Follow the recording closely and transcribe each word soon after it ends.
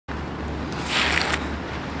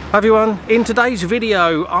Everyone, in today's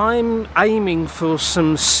video I'm aiming for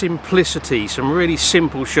some simplicity, some really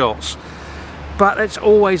simple shots, but it's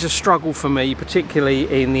always a struggle for me,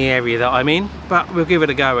 particularly in the area that I'm in, but we'll give it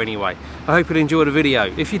a go anyway. I hope you'll enjoy the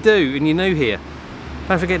video. If you do and you're new here,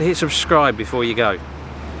 don't forget to hit subscribe before you go.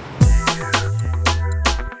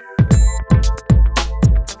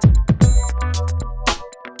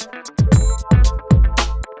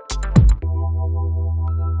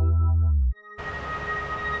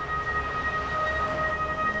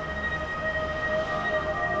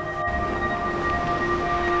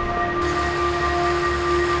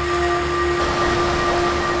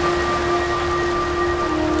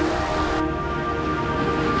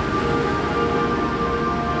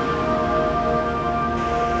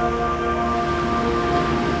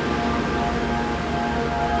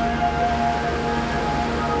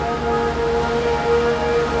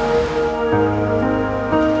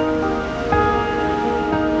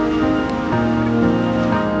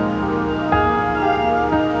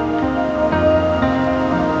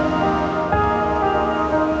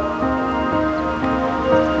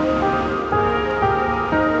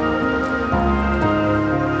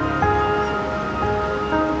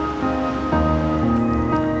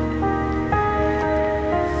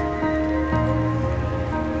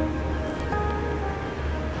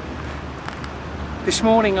 This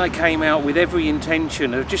morning I came out with every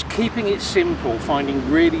intention of just keeping it simple, finding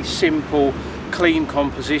really simple, clean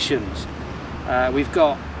compositions. We've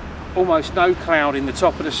got almost no cloud in the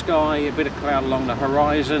top of the sky, a bit of cloud along the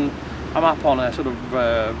horizon. I'm up on a sort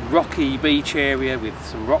of rocky beach area with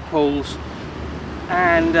some rock pools,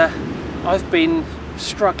 and I've been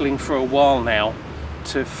struggling for a while now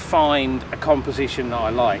to find a composition that I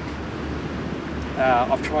like.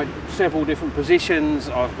 I've tried several different positions.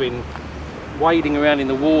 I've been wading around in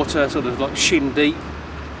the water, sort of like shin deep,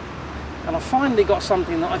 and I finally got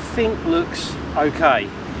something that I think looks okay.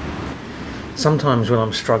 Sometimes when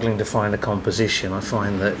I'm struggling to find a composition, I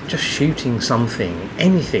find that just shooting something,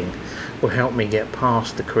 anything, will help me get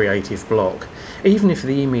past the creative block, even if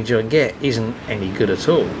the image I get isn't any good at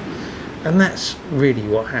all. And that's really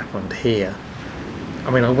what happened here.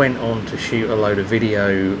 I mean, I went on to shoot a load of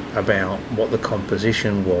video about what the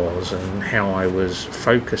composition was and how I was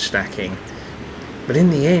focus stacking. But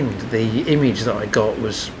in the end, the image that I got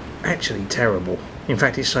was actually terrible. In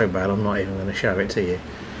fact, it's so bad I'm not even going to show it to you.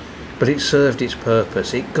 But it served its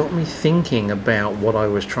purpose. It got me thinking about what I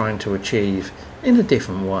was trying to achieve in a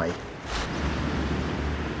different way.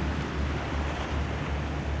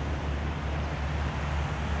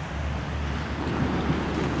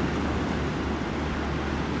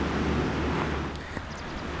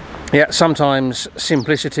 Yeah, sometimes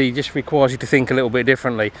simplicity just requires you to think a little bit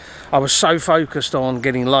differently. I was so focused on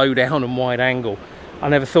getting low down and wide angle, I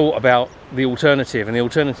never thought about the alternative, and the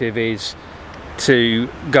alternative is to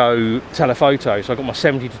go telephoto. So I've got my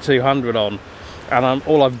 70-200 on, and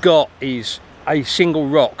all I've got is a single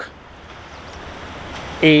rock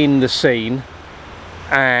in the scene,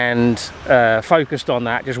 and focused on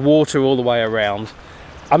that, just water all the way around.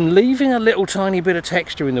 I'm leaving a little tiny bit of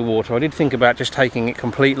texture in the water. I did think about just taking it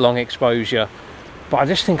complete long exposure, but I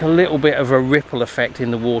just think a little bit of a ripple effect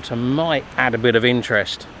in the water might add a bit of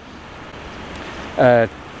interest.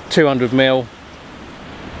 200mm,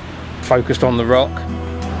 focused on the rock.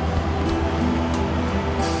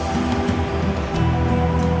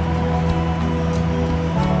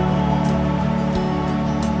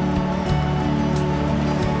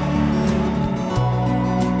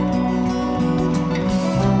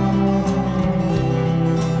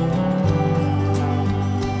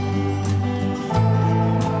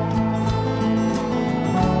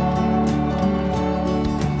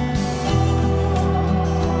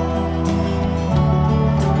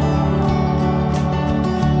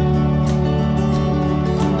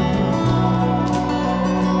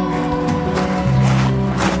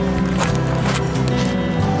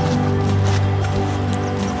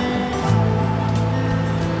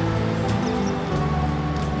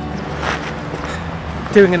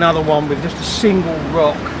 Doing another one with just a single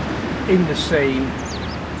rock in the scene.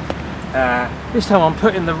 This time I'm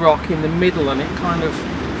putting the rock in the middle, and it kind of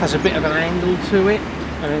has a bit of an angle to it,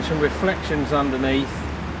 and then some reflections underneath.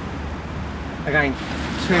 Again,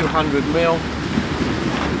 200mm,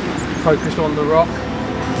 focused on the rock.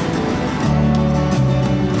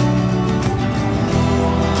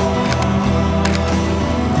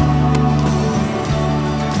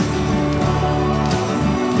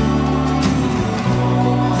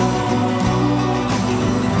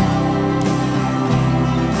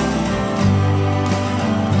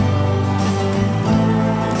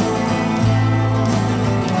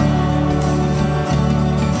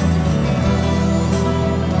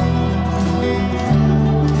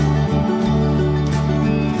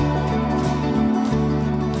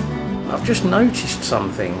 just noticed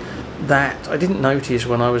something that I didn't notice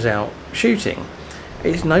when I was out shooting.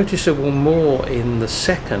 It's noticeable more in the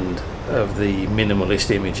second of the minimalist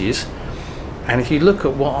images, and if you look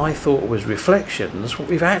at what I thought was reflections, what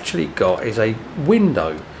we've actually got is a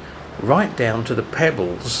window right down to the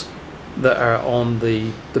pebbles that are on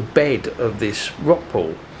the bed of this rock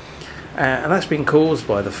pool, and that's been caused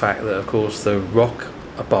by the fact that, of course, the rock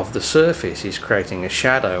above the surface is creating a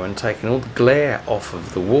shadow and taking all the glare off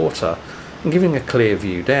of the water and giving a clear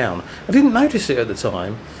view down. I didn't notice it at the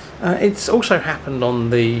time. It's also happened on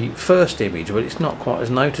the first image, but it's not quite as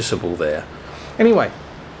noticeable there. Anyway,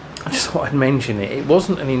 I just thought I'd mention it. It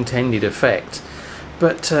wasn't an intended effect,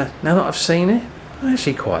 but now that I've seen it, I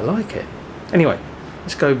actually quite like it. Anyway,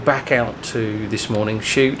 let's go back out to this morning's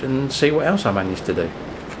shoot and see what else I managed to do.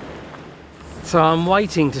 So I'm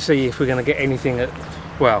waiting to see if we're going to get anything at,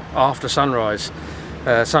 well, after sunrise.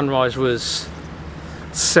 Sunrise was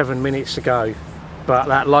 7 minutes to go, but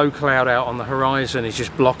that low cloud out on the horizon is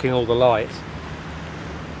just blocking all the light.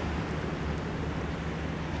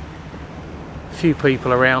 A few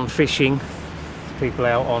people around fishing, people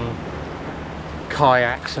out on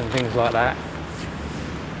kayaks and things like that,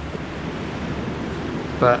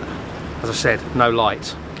 but as I said, no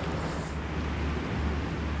light.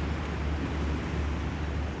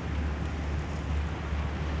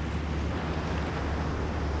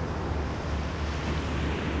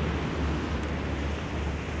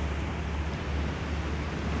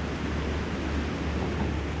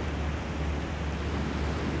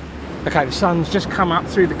 Okay, the sun's just come up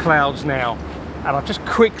through the clouds now, and I've just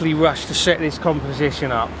quickly rushed to set this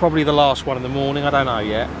composition up. Probably the last one in the morning, I don't know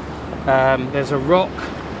yet. There's a rock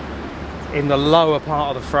in the lower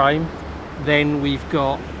part of the frame. Then we've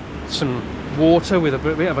got some water with a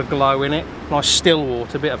bit of a glow in it. Nice still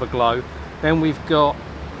water, bit of a glow. Then we've got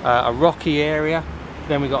a rocky area.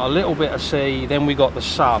 Then we've got a little bit of sea. Then we've got the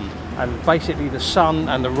sun. And basically the sun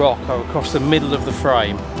and the rock are across the middle of the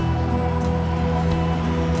frame.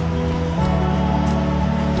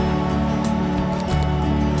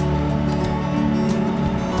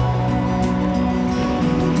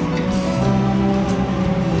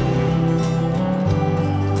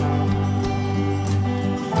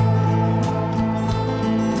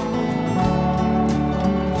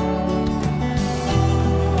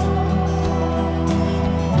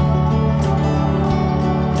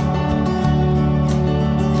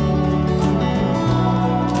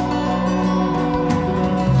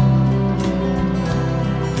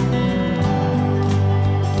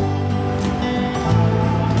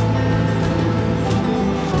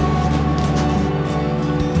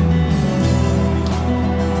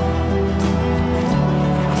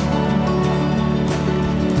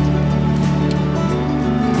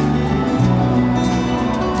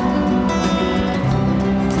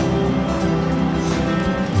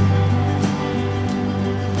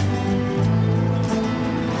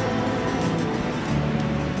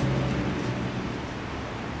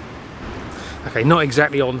 Okay, not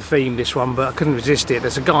exactly on theme this one, but I couldn't resist it.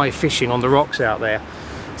 There's a guy fishing on the rocks out there.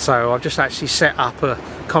 So I've just actually set up a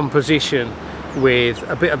composition with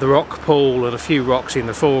a bit of the rock pool and a few rocks in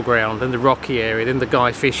the foreground and the rocky area, then the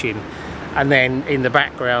guy fishing. And then in the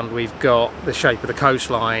background we've got the shape of the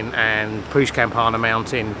coastline and Push Campana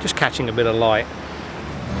Mountain, just catching a bit of light.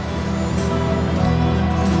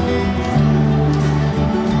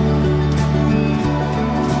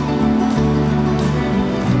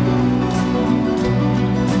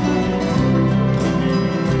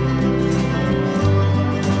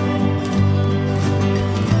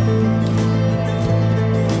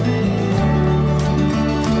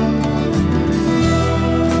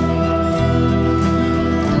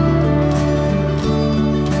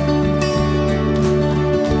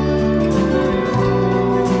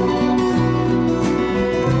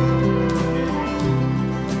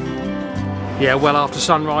 Yeah, well after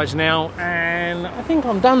sunrise now, and I think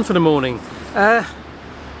I'm done for the morning. Yeah,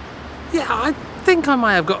 I think I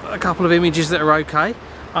may have got a couple of images that are okay.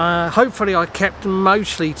 Hopefully I kept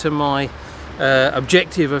mostly to my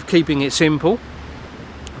objective of keeping it simple,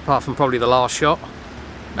 apart from probably the last shot,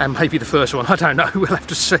 and maybe the first one, I don't know, we'll have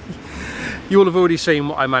to see. You'll have already seen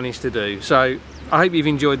what I managed to do, so I hope you've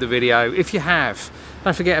enjoyed the video. If you have,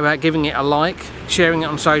 don't forget about giving it a like, sharing it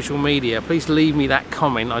on social media. Please leave me that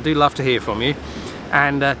comment. I do love to hear from you.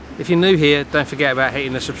 And if you're new here, don't forget about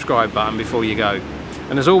hitting the subscribe button before you go.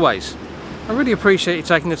 And as always, I really appreciate you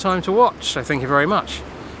taking the time to watch, so thank you very much.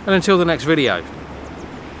 And until the next video,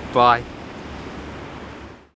 bye.